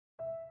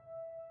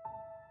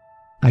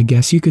I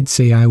guess you could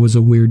say I was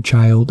a weird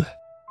child.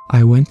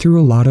 I went through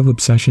a lot of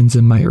obsessions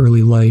in my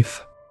early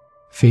life.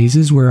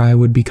 Phases where I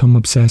would become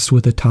obsessed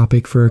with a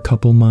topic for a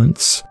couple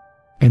months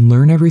and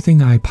learn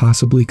everything I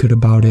possibly could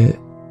about it,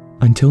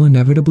 until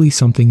inevitably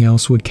something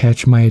else would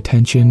catch my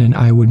attention and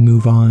I would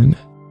move on.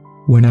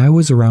 When I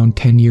was around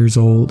 10 years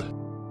old,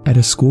 at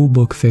a school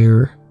book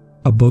fair,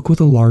 a book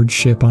with a large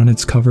ship on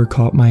its cover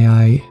caught my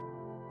eye.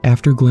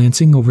 After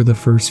glancing over the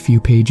first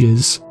few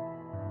pages,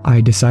 I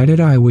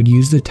decided I would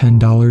use the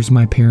 $10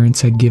 my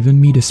parents had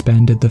given me to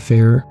spend at the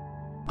fair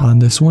on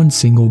this one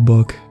single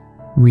book.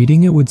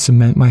 Reading it would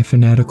cement my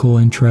fanatical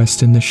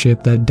interest in the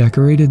ship that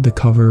decorated the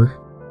cover,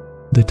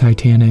 the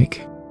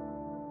Titanic.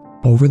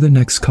 Over the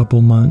next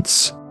couple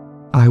months,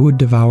 I would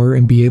devour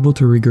and be able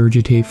to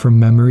regurgitate from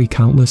memory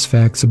countless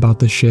facts about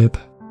the ship,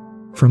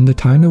 from the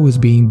time it was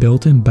being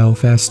built in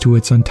Belfast to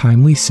its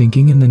untimely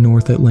sinking in the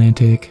North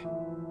Atlantic,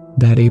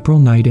 that April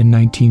night in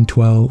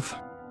 1912.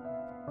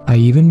 I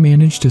even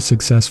managed to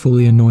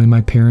successfully annoy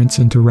my parents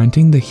into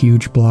renting the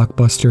huge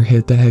blockbuster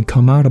hit that had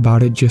come out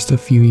about it just a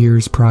few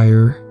years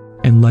prior,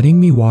 and letting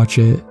me watch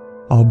it,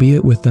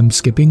 albeit with them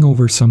skipping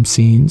over some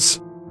scenes.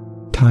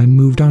 Time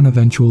moved on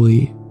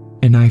eventually,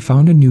 and I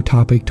found a new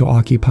topic to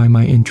occupy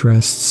my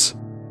interests,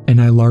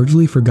 and I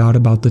largely forgot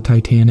about the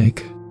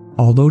Titanic,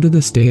 although to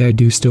this day I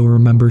do still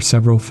remember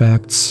several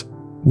facts,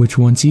 which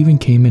once even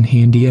came in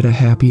handy at a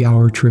happy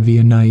hour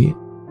trivia night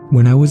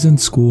when I was in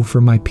school for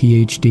my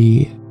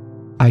PhD.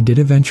 I did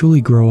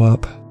eventually grow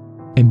up,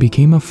 and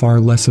became a far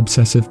less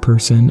obsessive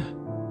person,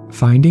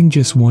 finding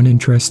just one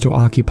interest to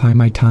occupy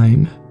my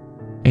time,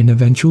 and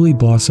eventually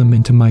blossom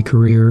into my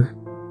career,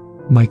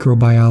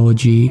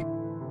 microbiology.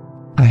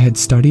 I had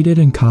studied it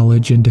in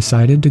college and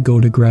decided to go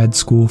to grad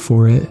school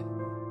for it,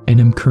 and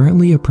am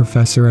currently a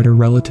professor at a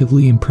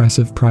relatively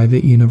impressive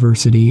private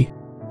university,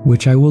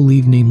 which I will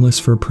leave nameless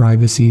for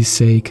privacy's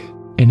sake,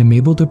 and am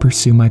able to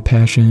pursue my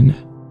passion,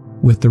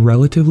 with the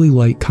relatively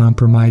light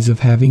compromise of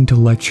having to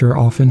lecture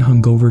often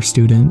hungover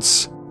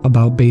students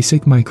about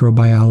basic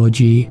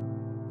microbiology.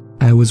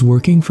 I was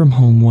working from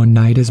home one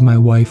night as my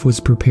wife was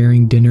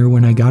preparing dinner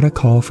when I got a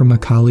call from a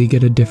colleague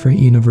at a different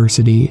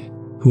university,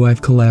 who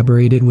I've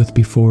collaborated with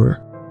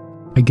before.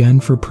 Again,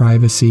 for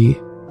privacy,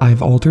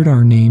 I've altered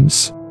our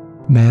names.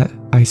 "Matt,"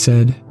 I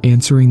said,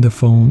 answering the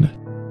phone.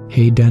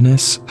 "Hey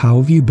Dennis, how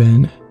have you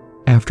been?"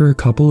 After a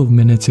couple of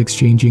minutes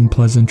exchanging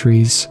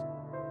pleasantries,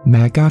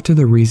 Matt got to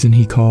the reason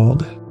he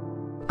called.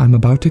 "I'm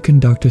about to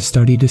conduct a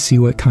study to see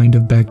what kind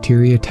of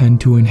bacteria tend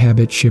to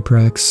inhabit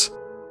shipwrecks.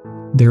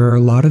 There are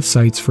a lot of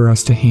sites for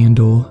us to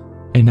handle,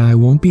 and I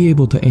won't be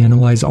able to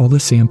analyze all the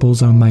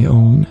samples on my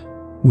own.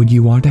 Would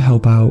you want to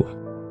help out?"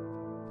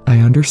 I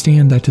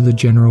understand that to the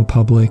general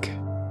public,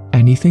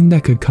 anything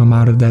that could come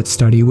out of that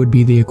study would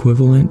be the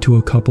equivalent to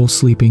a couple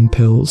sleeping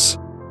pills.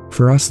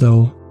 For us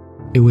though,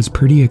 it was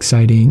pretty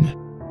exciting.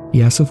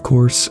 "Yes, of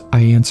course," I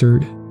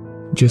answered.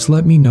 "Just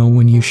let me know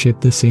when you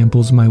ship the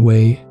samples my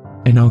way,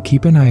 and I'll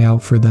keep an eye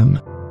out for them."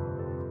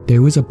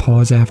 There was a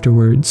pause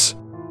afterwards.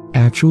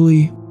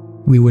 "Actually,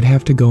 we would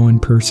have to go in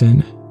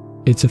person.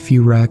 It's a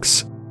few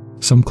wrecks,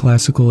 some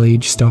classical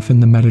age stuff in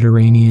the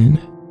Mediterranean,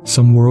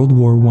 some World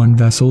War I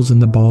vessels in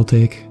the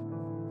Baltic.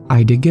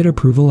 I did get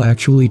approval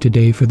actually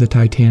today for the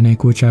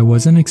Titanic, which I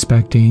wasn't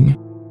expecting."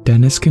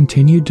 Dennis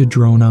continued to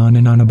drone on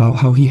and on about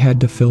how he had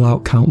to fill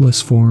out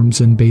countless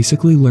forms and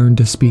basically learn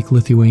to speak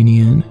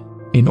Lithuanian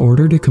in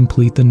order to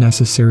complete the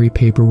necessary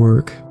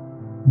paperwork.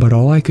 But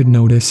all I could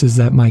notice is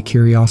that my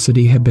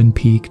curiosity had been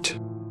piqued.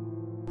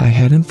 I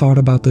hadn't thought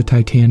about the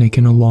Titanic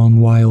in a long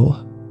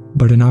while,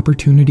 but an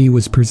opportunity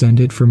was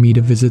presented for me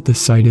to visit the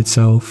site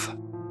itself.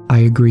 I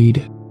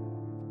agreed.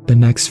 The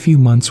next few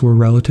months were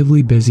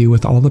relatively busy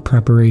with all the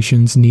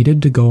preparations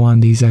needed to go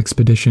on these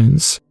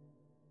expeditions.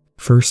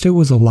 First, it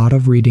was a lot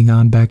of reading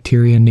on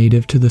bacteria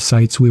native to the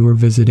sites we were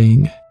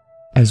visiting,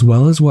 as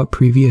well as what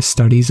previous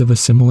studies of a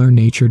similar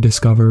nature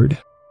discovered.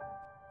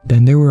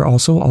 Then there were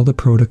also all the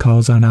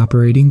protocols on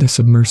operating the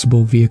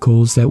submersible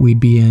vehicles that we'd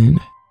be in.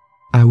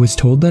 I was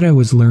told that I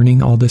was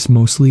learning all this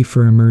mostly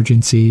for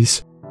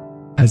emergencies,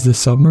 as the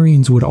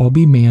submarines would all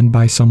be manned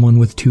by someone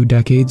with 2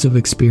 decades of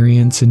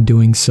experience in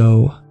doing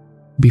so.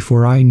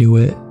 Before I knew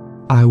it,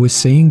 I was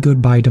saying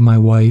goodbye to my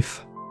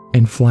wife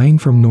and flying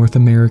from North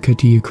America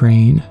to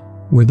Ukraine,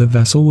 where the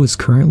vessel was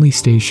currently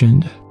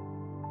stationed.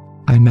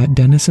 I met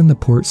Dennis in the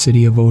port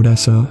city of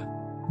Odessa,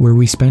 where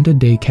we spent a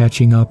day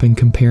catching up and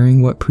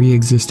comparing what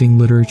pre-existing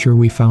literature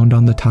we found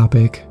on the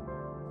topic.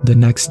 The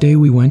next day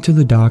we went to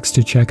the docks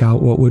to check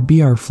out what would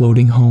be our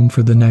floating home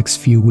for the next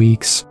few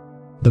weeks.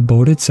 The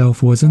boat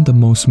itself wasn't the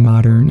most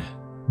modern,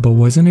 but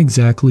wasn't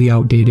exactly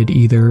outdated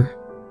either.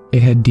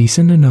 It had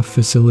decent enough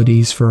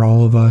facilities for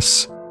all of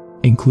us,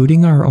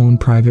 including our own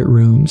private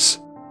rooms,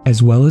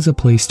 as well as a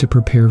place to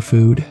prepare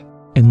food,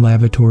 and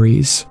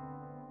lavatories.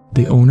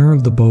 The owner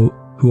of the boat,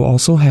 who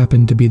also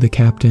happened to be the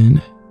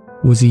captain,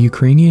 was a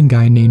Ukrainian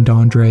guy named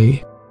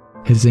Andrei.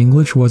 His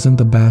English wasn't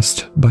the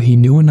best, but he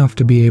knew enough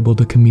to be able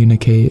to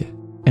communicate,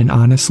 and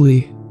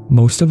honestly,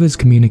 most of his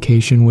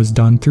communication was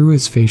done through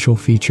his facial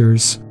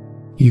features.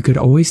 You could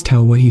always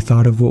tell what he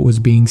thought of what was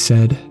being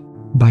said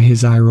by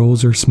his eye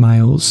rolls or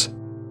smiles.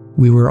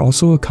 We were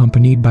also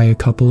accompanied by a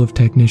couple of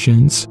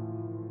technicians,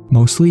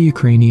 mostly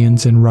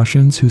Ukrainians and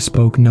Russians who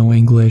spoke no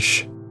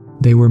English.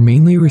 They were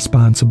mainly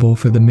responsible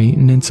for the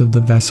maintenance of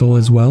the vessel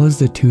as well as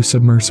the 2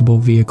 submersible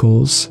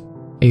vehicles,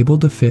 able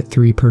to fit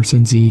 3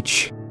 persons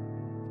each.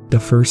 The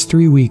first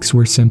 3 weeks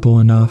were simple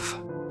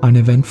enough,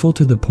 uneventful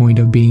to the point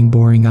of being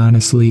boring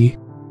honestly.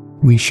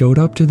 We showed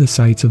up to the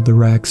sites of the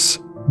wrecks,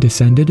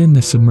 descended in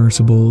the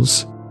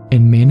submersibles,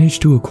 and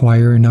managed to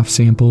acquire enough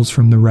samples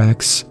from the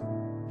wrecks,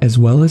 as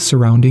well as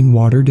surrounding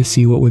water to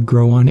see what would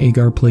grow on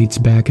agar plates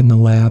back in the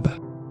lab.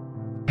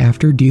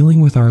 After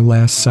dealing with our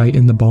last site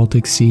in the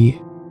Baltic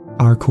Sea,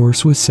 our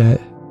course was set,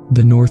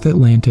 the North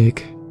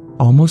Atlantic,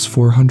 almost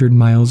 400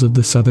 miles of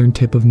the southern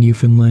tip of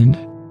Newfoundland,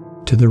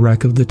 to the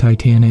wreck of the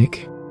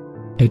Titanic.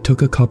 It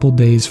took a couple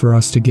days for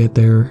us to get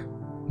there,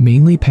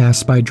 mainly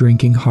passed by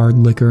drinking hard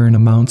liquor in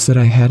amounts that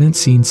I hadn't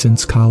seen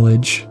since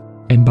college,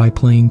 and by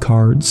playing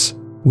cards,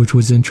 which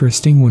was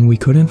interesting when we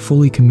couldn't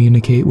fully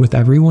communicate with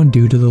everyone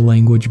due to the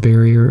language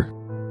barrier.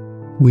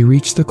 We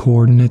reached the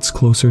coordinates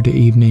closer to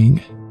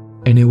evening,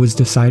 and it was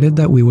decided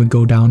that we would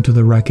go down to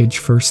the wreckage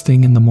first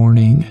thing in the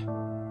morning.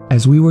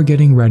 As we were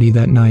getting ready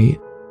that night,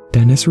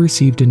 Dennis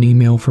received an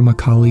email from a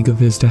colleague of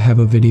his to have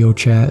a video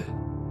chat.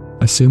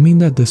 Assuming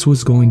that this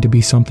was going to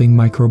be something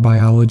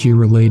microbiology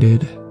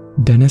related,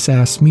 Dennis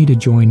asked me to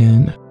join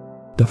in.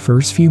 The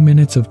first few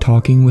minutes of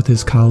talking with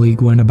his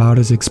colleague went about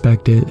as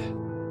expected.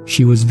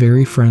 She was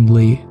very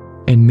friendly,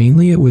 and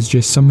mainly it was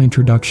just some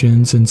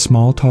introductions and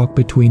small talk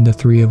between the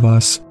 3 of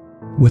us,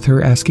 with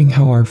her asking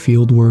how our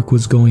field work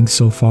was going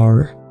so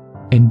far,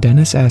 and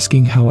Dennis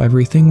asking how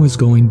everything was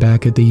going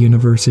back at the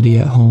university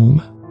at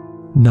home.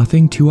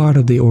 Nothing too out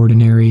of the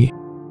ordinary.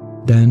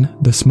 Then,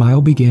 the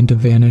smile began to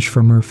vanish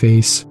from her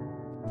face.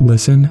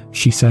 "Listen,"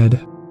 she said,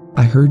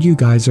 "I heard you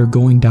guys are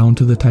going down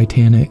to the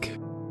Titanic."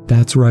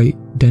 "That's right,"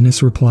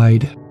 Dennis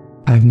replied.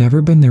 "I've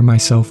never been there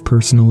myself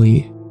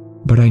personally,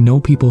 but I know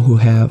people who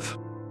have.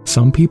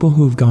 Some people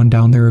who have gone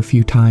down there a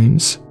few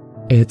times.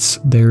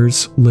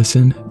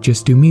 Listen,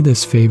 just do me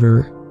this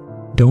favor.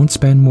 Don't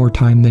spend more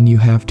time than you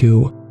have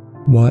to."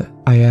 "What?"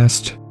 I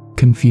asked,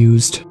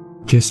 confused.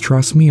 "Just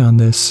trust me on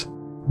this.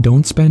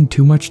 Don't spend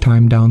too much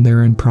time down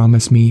there and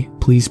promise me,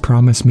 please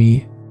promise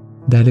me,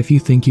 that if you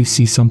think you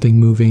see something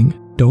moving,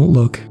 don't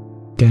look."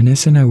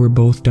 Dennis and I were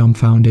both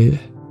dumbfounded.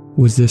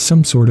 Was this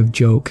some sort of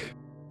joke?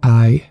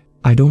 I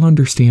don't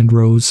understand,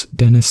 Rose,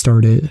 Dennis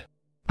started.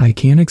 "I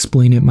can't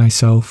explain it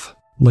myself.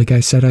 Like I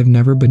said, I've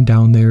never been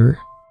down there.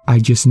 I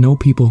just know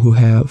people who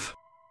have.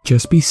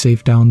 Just be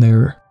safe down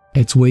there.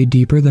 It's way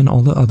deeper than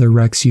all the other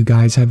wrecks you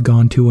guys have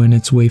gone to and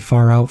it's way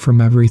far out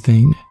from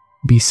everything.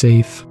 Be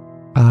safe."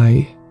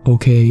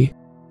 Okay.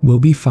 We'll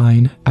be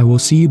fine. I will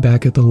see you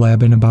back at the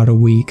lab in about a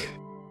week."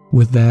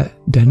 With that,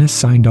 Dennis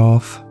signed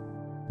off.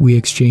 We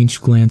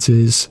exchanged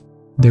glances.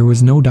 There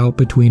was no doubt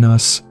between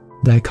us.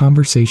 That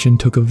conversation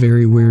took a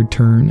very weird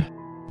turn.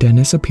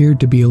 Dennis appeared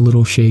to be a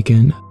little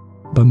shaken,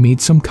 but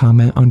made some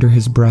comment under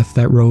his breath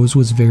that Rose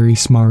was very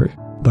smart,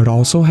 but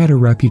also had a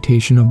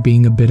reputation of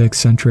being a bit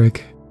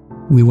eccentric.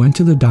 We went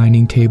to the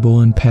dining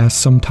table and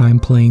passed some time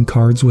playing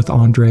cards with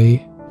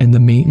Andre and the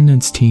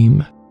maintenance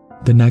team.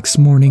 The next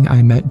morning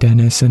I met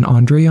Dennis and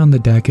Andre on the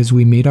deck as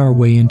we made our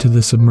way into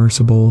the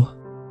submersible.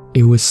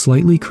 It was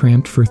slightly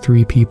cramped for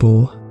 3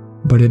 people,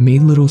 but it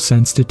made little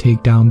sense to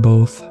take down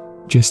both,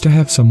 just to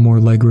have some more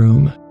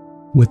legroom.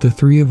 With the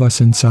 3 of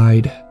us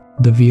inside,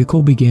 the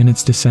vehicle began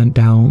its descent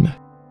down.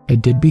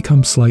 It did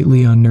become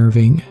slightly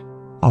unnerving.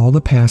 All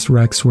the past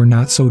wrecks were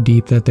not so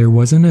deep that there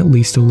wasn't at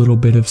least a little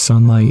bit of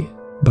sunlight,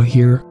 but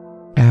here,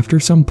 after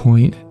some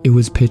point, it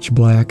was pitch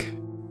black.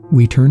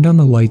 We turned on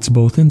the lights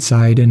both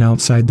inside and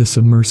outside the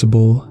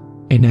submersible,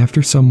 and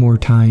after some more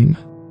time,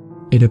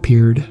 it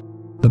appeared.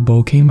 The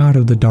boat came out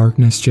of the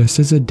darkness just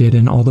as it did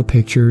in all the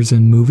pictures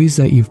and movies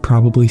that you've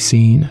probably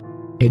seen.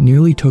 It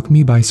nearly took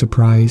me by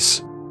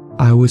surprise.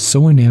 I was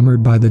so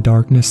enamored by the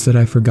darkness that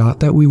I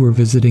forgot that we were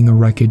visiting a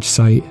wreckage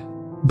site.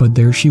 But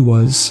there she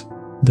was,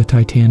 the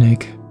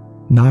Titanic.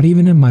 Not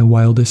even in my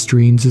wildest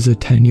dreams as a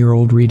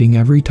 10-year-old reading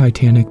every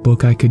Titanic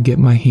book I could get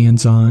my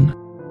hands on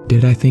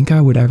did I think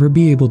I would ever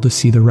be able to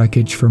see the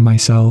wreckage for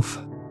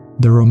myself.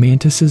 The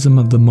romanticism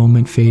of the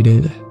moment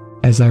faded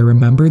as I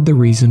remembered the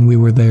reason we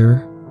were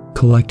there,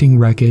 collecting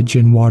wreckage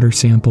and water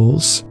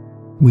samples.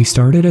 We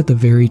started at the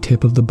very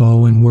tip of the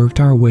bow and worked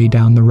our way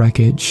down the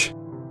wreckage.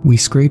 We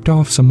scraped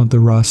off some of the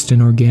rust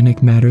and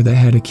organic matter that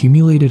had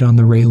accumulated on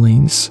the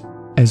railings,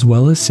 as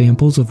well as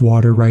samples of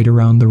water right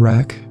around the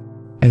wreck.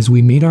 As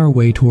we made our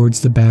way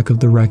towards the back of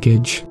the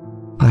wreckage,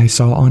 I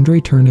saw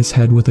Andre turn his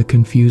head with a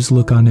confused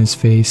look on his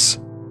face.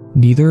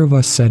 Neither of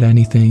us said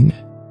anything,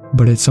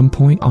 but at some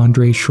point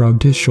Andre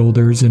shrugged his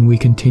shoulders and we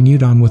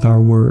continued on with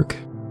our work.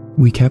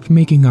 We kept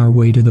making our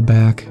way to the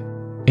back,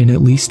 and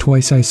at least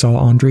twice I saw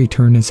Andre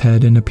turn his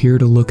head and appear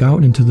to look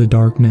out into the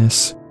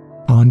darkness.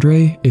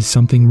 "Andre, is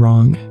something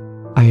wrong?"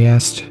 I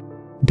asked.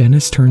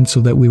 Dennis turned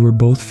so that we were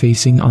both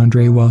facing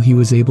Andre while he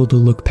was able to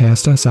look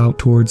past us out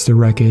towards the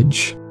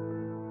wreckage.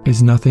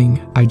 Is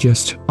nothing,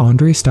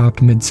 Andre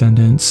stopped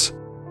mid-sentence.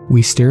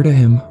 We stared at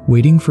him,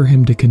 waiting for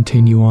him to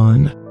continue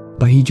on,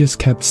 but he just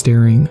kept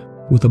staring,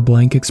 with a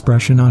blank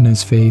expression on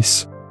his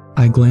face.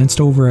 I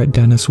glanced over at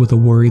Dennis with a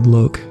worried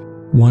look,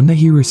 one that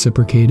he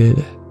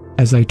reciprocated.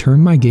 As I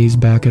turned my gaze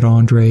back at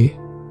Andre,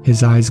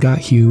 his eyes got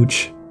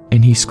huge,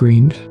 and he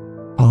screamed.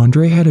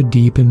 Andre had a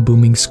deep and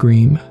booming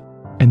scream,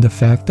 and the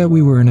fact that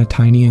we were in a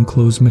tiny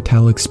enclosed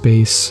metallic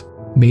space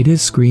made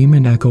his scream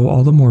and echo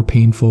all the more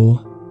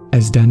painful.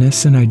 As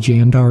Dennis and I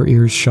jammed our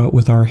ears shut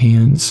with our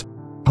hands,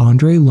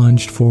 Andre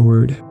lunged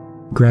forward,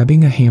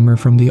 grabbing a hammer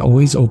from the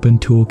always open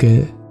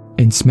toolkit,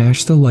 and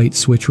smashed the light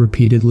switch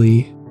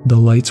repeatedly. The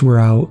lights were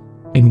out,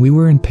 and we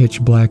were in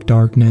pitch black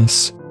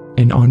darkness,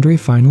 and Andre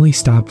finally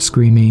stopped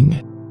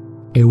screaming.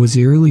 It was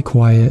eerily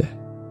quiet,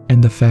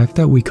 and the fact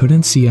that we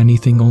couldn't see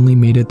anything only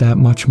made it that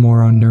much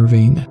more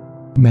unnerving.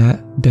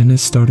 "Matt,"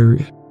 Dennis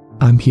stuttered.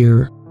 "I'm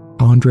here."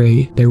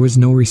 "Andre," there was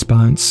no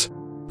response.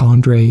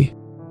 "Andre,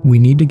 we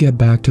need to get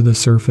back to the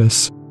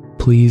surface.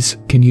 Please,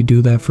 can you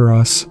do that for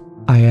us?"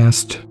 I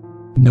asked.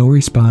 No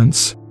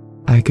response.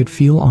 I could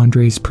feel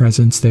Andre's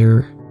presence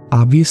there.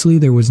 Obviously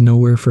there was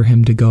nowhere for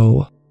him to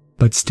go,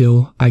 but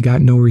still, I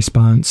got no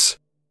response.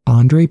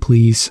 "Andre,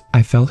 please."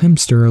 I felt him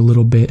stir a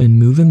little bit and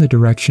move in the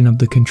direction of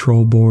the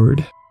control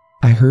board.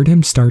 I heard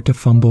him start to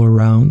fumble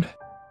around.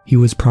 He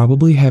was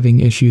probably having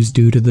issues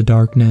due to the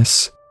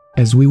darkness.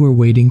 As we were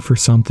waiting for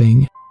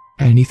something,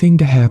 anything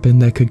to happen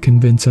that could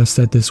convince us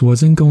that this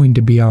wasn't going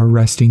to be our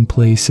resting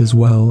place as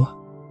well.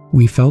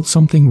 We felt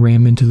something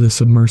ram into the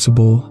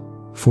submersible,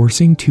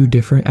 forcing two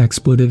different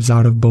expletives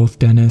out of both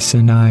Dennis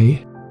and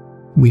I.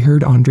 We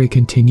heard Andre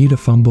continue to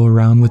fumble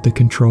around with the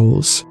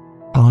controls.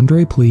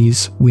 "Andre,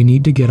 please, we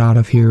need to get out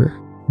of here,"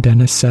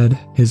 Dennis said,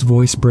 his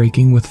voice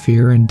breaking with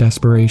fear and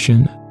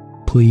desperation.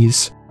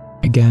 "Please."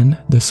 Again,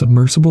 the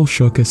submersible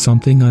shook as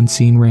something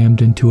unseen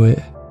rammed into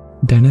it.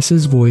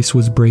 Dennis's voice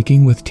was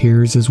breaking with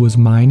tears, as was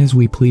mine, as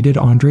we pleaded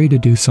Andre to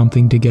do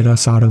something to get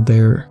us out of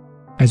there.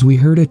 As we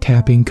heard a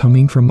tapping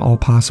coming from all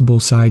possible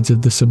sides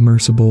of the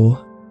submersible,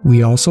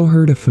 we also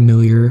heard a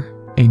familiar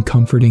and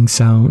comforting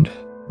sound,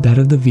 that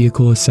of the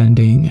vehicle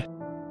ascending.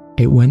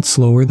 It went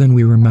slower than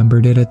we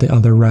remembered it at the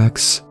other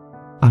wrecks.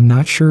 I'm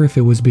not sure if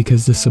it was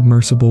because the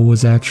submersible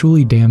was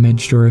actually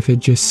damaged or if it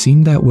just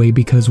seemed that way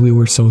because we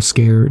were so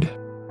scared.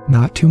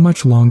 Not too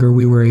much longer,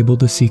 we were able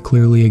to see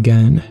clearly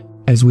again,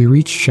 as we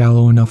reached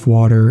shallow enough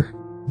water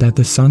that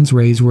the sun's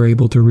rays were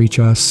able to reach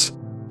us.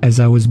 As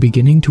I was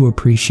beginning to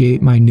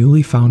appreciate my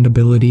newly found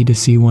ability to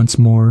see once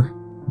more,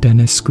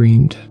 Dennis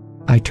screamed.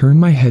 I turned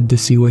my head to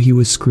see what he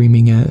was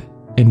screaming at,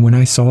 and when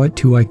I saw it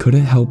too, I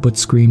couldn't help but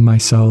scream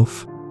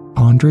myself.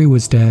 Andre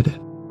was dead.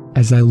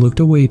 As I looked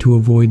away to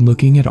avoid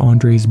looking at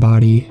Andre's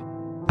body,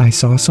 I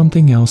saw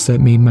something else that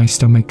made my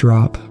stomach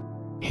drop.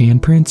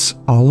 Handprints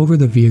all over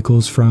the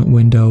vehicle's front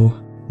window,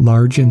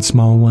 large and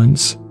small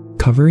ones,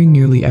 covering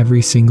nearly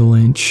every single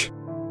inch.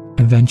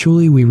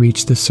 Eventually we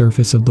reached the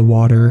surface of the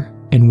water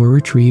and were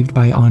retrieved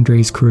by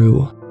Andre's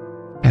crew.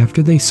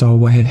 After they saw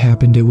what had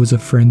happened, it was a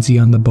frenzy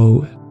on the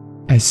boat.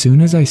 As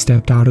soon as I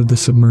stepped out of the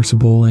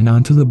submersible and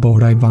onto the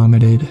boat, I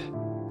vomited.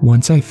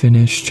 Once I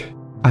finished,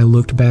 I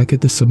looked back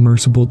at the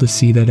submersible to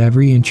see that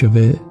every inch of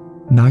it,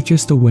 not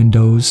just the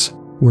windows,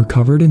 were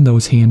covered in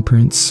those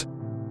handprints.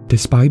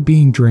 Despite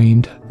being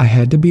drained, I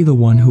had to be the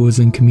one who was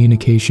in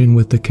communication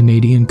with the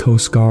Canadian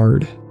Coast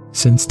Guard,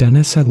 since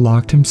Dennis had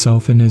locked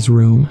himself in his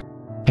room,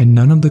 and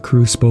none of the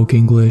crew spoke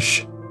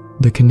English.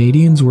 The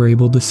Canadians were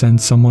able to send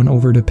someone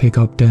over to pick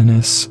up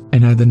Dennis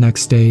and I the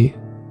next day,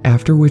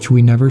 after which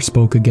we never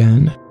spoke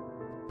again.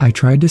 I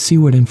tried to see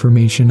what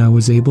information I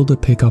was able to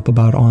pick up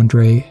about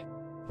Andre,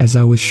 as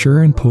I was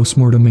sure an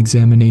post-mortem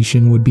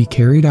examination would be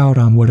carried out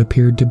on what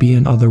appeared to be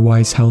an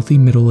otherwise healthy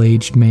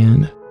middle-aged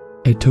man.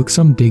 It took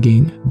some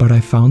digging, but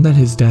I found that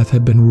his death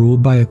had been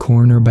ruled by a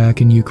coroner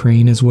back in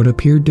Ukraine as what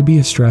appeared to be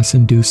a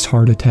stress-induced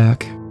heart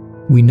attack.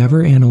 We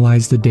never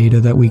analyzed the data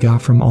that we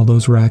got from all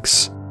those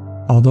wrecks,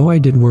 although I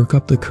did work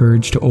up the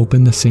courage to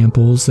open the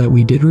samples that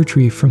we did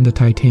retrieve from the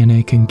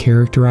Titanic and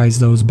characterize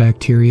those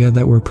bacteria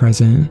that were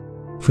present.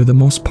 For the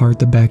most part,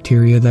 the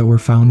bacteria that were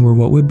found were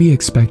what would be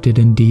expected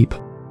in deep,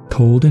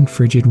 cold and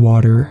frigid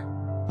water.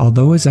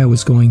 Although as I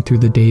was going through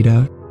the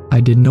data, I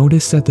did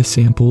notice that the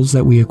samples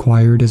that we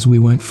acquired as we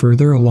went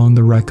further along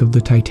the wreck of the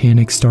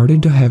Titanic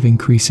started to have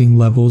increasing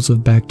levels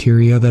of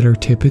bacteria that are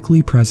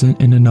typically present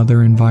in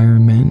another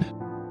environment.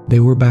 They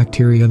were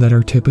bacteria that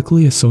are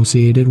typically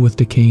associated with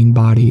decaying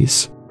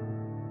bodies.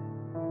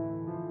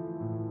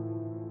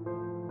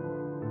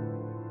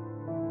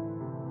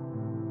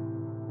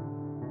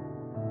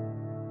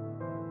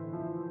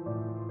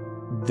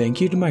 Thank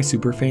you to my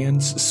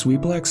superfans,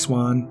 Sweet Black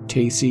Swan,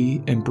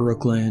 Tacy, and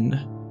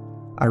Brooklyn.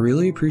 I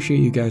really appreciate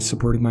you guys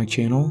supporting my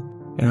channel,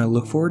 and I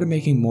look forward to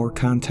making more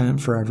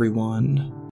content for everyone.